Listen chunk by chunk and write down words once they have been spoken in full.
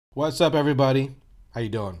What's up, everybody? How you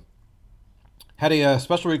doing? Had a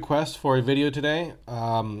special request for a video today.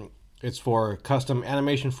 It's for custom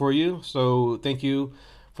animation for you. So thank you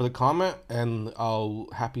for the comment, and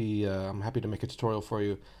I'm happy to make a tutorial for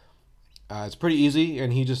you. It's pretty easy,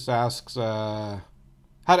 and he just asks how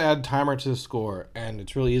to add timer to the score, and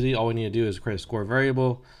it's really easy. All we need to do is create a score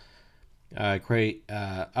variable, create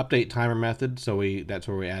update timer method. So that's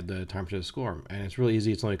where we add the timer to the score, and it's really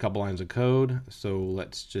easy. It's only a couple lines of code. So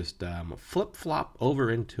let's just flip flop over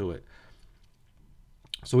into it.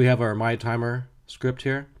 So we have our myTimer script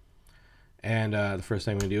here, and the first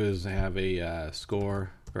thing we do is have a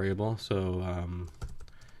score variable. So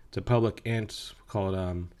it's a public int.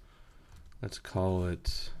 Let's call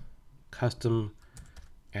it custom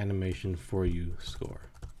animation for you score.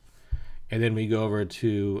 And then we go over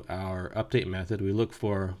to our update method. We look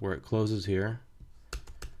for where it closes here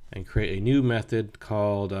and create a new method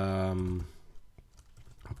called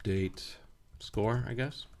update score, I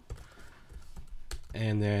guess.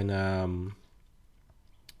 And then,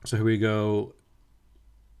 so here we go.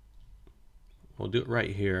 We'll do it right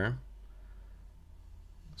here.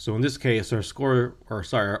 So in this case, our score, or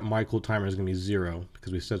sorry, our myCoolTimer is going to be 0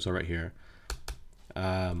 because we said so right here.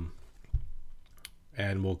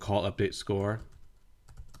 And we'll call update score.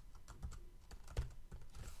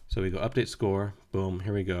 So we go update score, boom,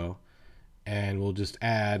 here we go. And we'll just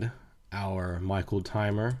add our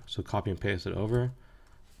myCoolTimer. So copy and paste it over.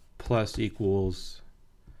 Plus equals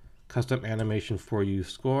custom animation for you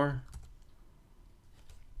score.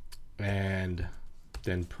 And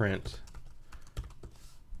then print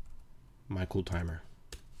myCoolTimer.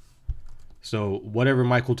 So whatever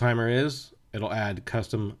myCoolTimer is, it'll add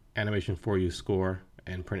custom animation for you score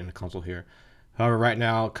and print in the console here. However, right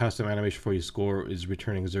now, custom animation for you score is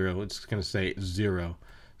returning 0. It's going to say 0.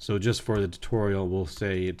 So just for the tutorial, we'll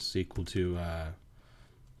say it's equal to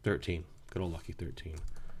 13. Good old lucky 13.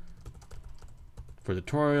 For the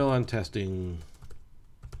tutorial and testing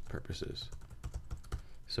purposes.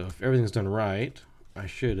 So if everything's done right, I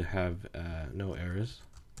should have no errors.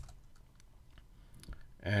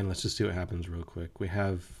 And let's just see what happens real quick. We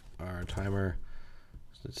have our timer.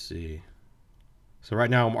 Let's see. So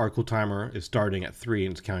right now our myCoolTimer is starting at 3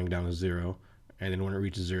 and it's counting down to 0. And then when it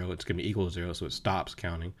reaches 0, it's going to be equal to 0, so it stops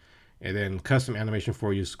counting. And then custom animation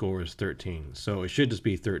for you score is 13. So it should just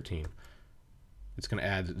be 13. It's going to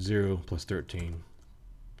add 0 plus 13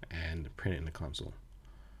 and print it in the console.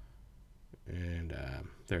 And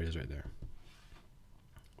there it is right there.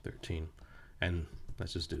 13. And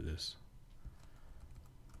let's just do this.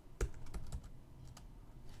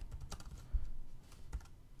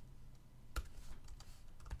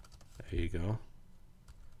 There you go.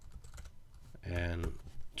 And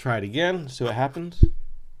try it again, see what happens.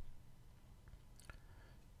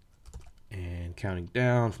 And counting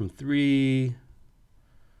down from 3.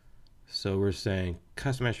 So we're saying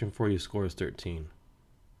custom animation for you score is 13.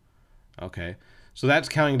 Okay. So that's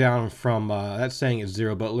counting down from, that's saying it's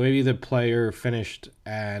 0, but maybe the player finished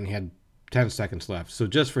and he had 10 seconds left. So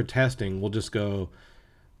just for testing, we'll just go,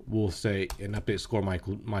 we'll say an update score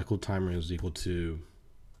myCoolTimer is equal to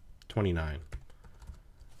 29.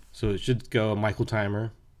 So it should go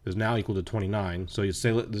myCoolTimer is now equal to 29. So you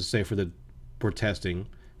say, let's say for testing,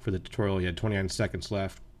 for the tutorial, you had 29 seconds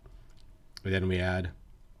left. And then we add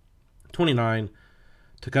 29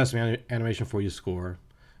 to custom animation for you score,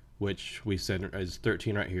 which we said is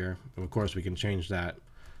 13 right here. And of course we can change that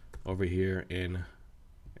over here in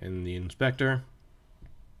the inspector.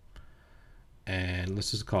 And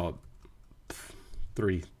let's just call it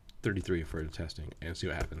 33 for the testing and see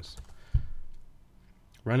what happens.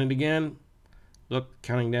 Run it again. Look,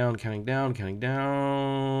 counting down, counting down, counting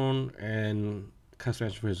down, and custom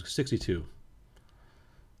animation for 62.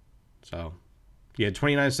 So you had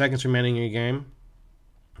 29 seconds remaining in your game.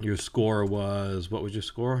 Your score was, what was your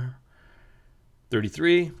score?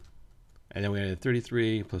 33. And then we added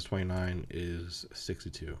 33 plus 29 is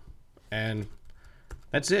 62. And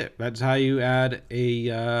that's it. That's how you add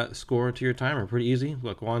a score to your timer. Pretty easy.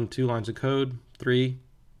 Look, 1, 2 lines of code, 3,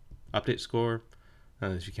 update score.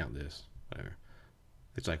 Unless you count this, whatever.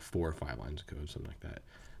 It's like 4 or 5 lines of code, something like that.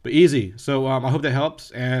 But easy. So I hope that helps.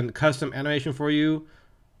 And custom animation for you.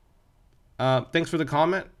 Thanks for the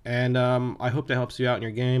comment, and I hope that helps you out in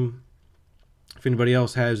your game. If anybody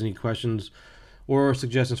else has any questions or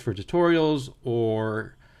suggestions for tutorials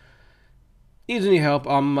or needs any help,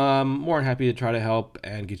 I'm more than happy to try to help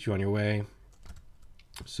and get you on your way.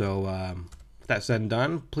 So with that said and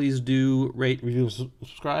done, please do rate, review, and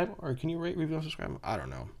subscribe. Or can you rate, review, and subscribe? I don't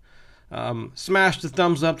know. Smash the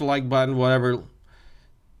thumbs up, the like button, whatever.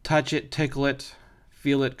 Touch it, tickle it,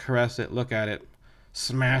 feel it, caress it, look at it.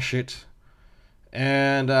 smash it,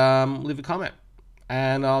 and leave a comment.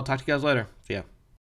 And I'll talk to you guys later. See ya.